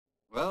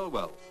Well,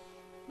 well.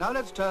 Now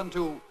let's turn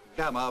to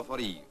glamour for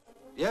Eve.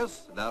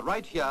 Yes, they're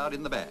right here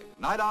in the bag.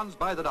 Nylons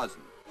by the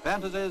dozen.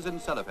 Fantasies in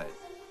cellophane.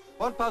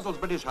 What puzzles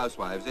British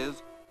housewives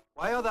is,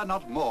 why are there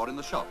not more in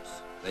the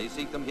shops? They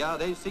seek them here,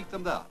 they seek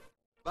them there.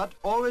 But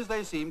always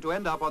they seem to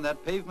end up on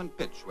that pavement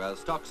pitch where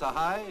stocks are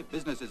high,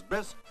 business is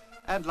brisk,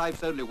 and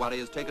life's only worry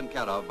is taken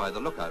care of by the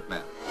lookout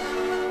man.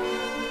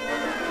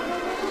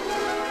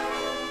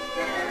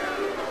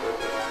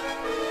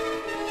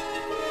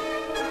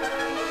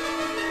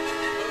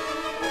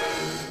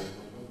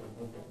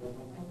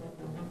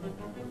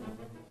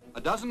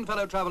 A dozen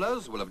fellow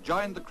travellers will have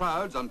joined the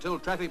crowds until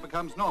traffic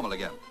becomes normal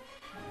again.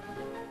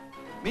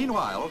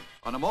 Meanwhile,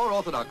 on a more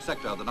orthodox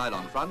sector of the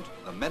nylon front,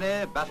 the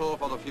many battle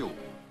for the few.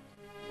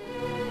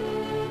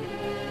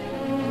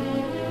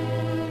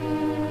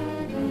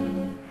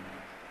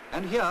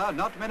 And here,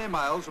 not many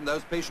miles from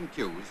those patient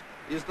queues,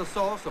 is the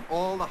source of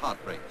all the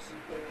heartbreaks.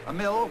 A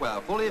mill where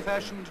fully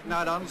fashioned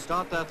nylons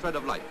start their thread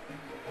of life.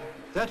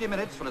 30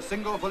 minutes for a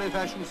single fully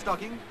fashioned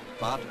stocking,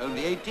 but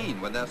only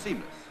 18 when they're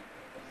seamless.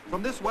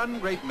 From this one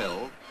great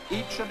mill,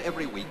 each and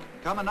every week,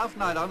 come enough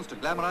nylons to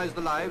glamorize the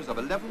lives of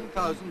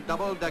 11,000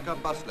 double-decker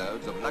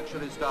busloads of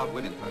luxury-starved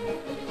womenfolk.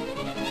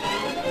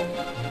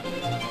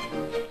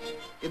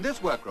 In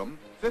this workroom,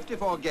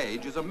 54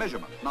 gauge is a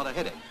measurement, not a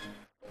headache.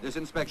 This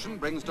inspection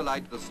brings to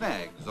light the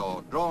snags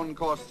or drawn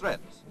coarse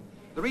threads.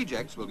 The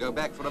rejects will go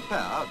back for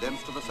repair,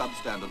 thence to the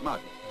substandard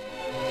market.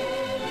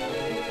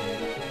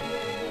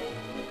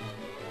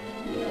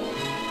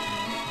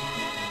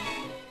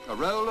 A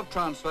roll of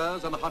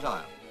transfers and a hot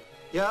iron.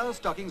 Here,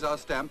 stockings are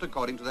stamped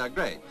according to their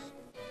grades.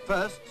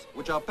 Firsts,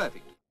 which are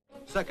perfect.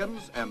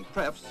 Seconds and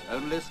prefs,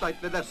 only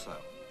slightly less so.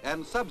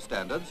 And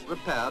substandards,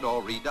 repaired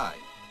or re-dyed.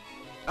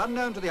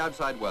 Unknown to the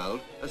outside world,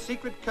 a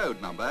secret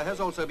code number has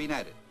also been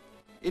added.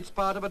 It's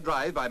part of a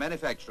drive by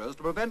manufacturers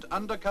to prevent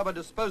undercover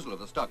disposal of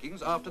the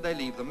stockings after they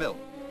leave the mill.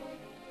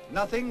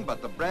 Nothing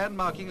but the brand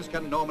markings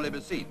can normally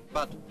be seen,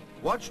 but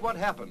watch what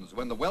happens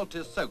when the welt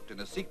is soaked in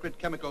a secret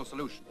chemical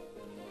solution.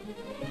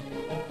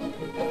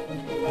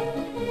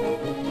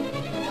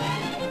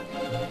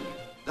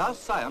 Thus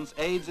science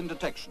aids in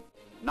detection.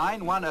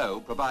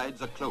 910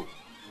 provides a clue.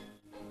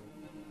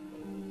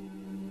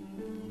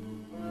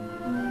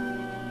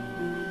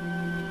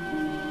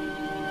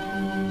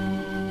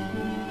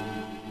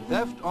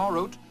 Theft en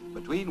route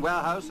between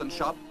warehouse and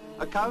shop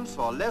accounts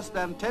for less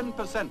than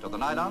 10% of the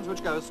nylons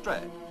which go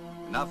astray.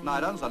 Enough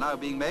nylons are now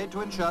being made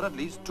to ensure at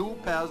least 2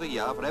 pairs a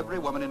year for every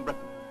woman in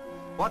Britain.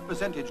 What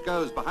percentage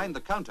goes behind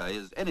the counter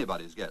is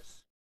anybody's guess.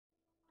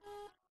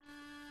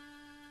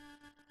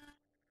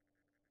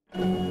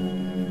 In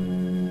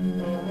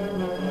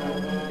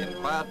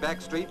quiet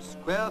back streets,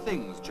 queer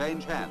things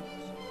change hands.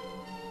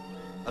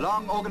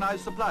 Along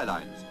organized supply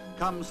lines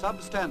come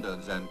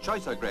substandards and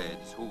choicer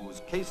grades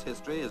whose case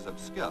history is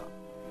obscure.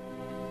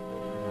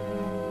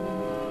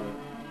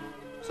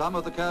 Some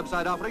of the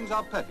curbside offerings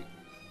are perfect,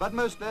 but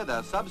mostly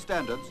they're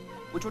substandards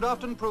which would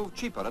often prove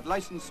cheaper at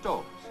licensed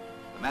stores.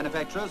 The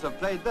manufacturers have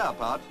played their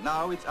part,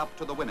 now it's up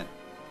to the women.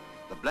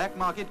 The black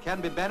market can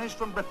be banished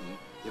from Britain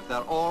if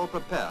they're all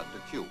prepared to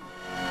queue.